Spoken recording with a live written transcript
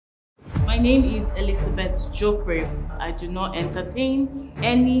name is Elizabeth Joffrey. I do not entertain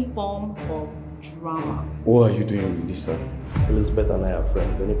any form of drama. What are you doing with Lisa? Elizabeth and I are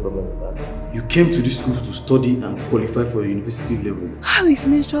friends. Any problem with that? You came to this school to study and qualify for university level. How is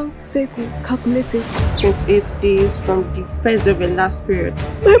menstrual cycle calculated? 28 days from the first of the last period.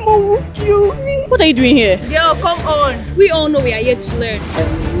 My mom will kill me. What are you doing here? Girl, come on. We all know we are here to learn.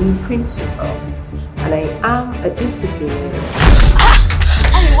 I'm a new principal and I am a disciplinarian.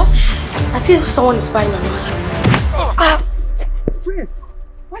 Hey, what's this? I feel someone is spying on us. Friend,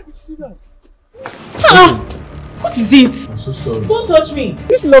 why did you do that? What is it? I'm so sorry. Don't touch me.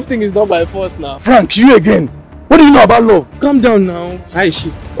 This love thing is not by force now. Frank, you again. What do you know about love? Calm down now. How is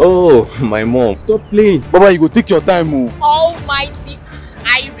she? Oh, my mom. Stop playing. Baba, you go take your time, oh. Almighty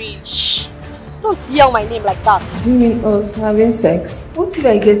Irene. Shh! Don't yell my name like that. Do you mean us having sex? What if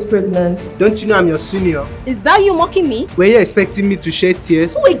I get pregnant? Don't you know I'm your senior? Is that you mocking me? Were you expecting me to shed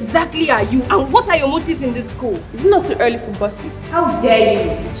tears? Who exactly are you and what are your motives in this school? Is it not too early for gossip? How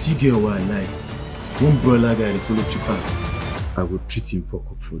dare you? See girl what I like. One brother guy that follow Chupa. I will treat him for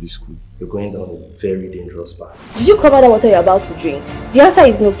up for this school. You're going down a very dangerous path. Did you cover that water you're about to drink? The answer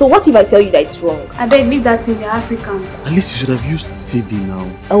is no. So what if I tell you that it's wrong? I beg, leave that in the Africans. At least you should have used CD now.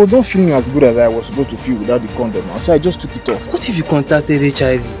 I was not feeling as good as I was supposed to feel without the condom, so I just took it off. What if you contacted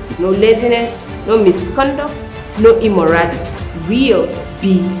HIV? No laziness, no misconduct, no immorality. Will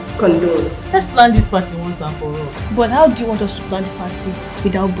be condoned. Let's plan this party once and for all. But how do you want us to plan the party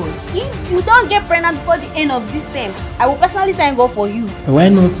without boys? If you don't get pregnant before the end of this term, I will personally thank God for you. Why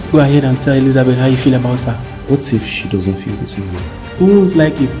not go ahead and tell Elizabeth how you feel about her? What if she doesn't feel the same way? Who wants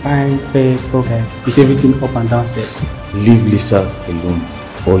like a fine, fair, tough guy with everything up and downstairs? Leave Lisa alone,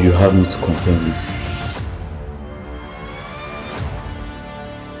 or you have me to contend with.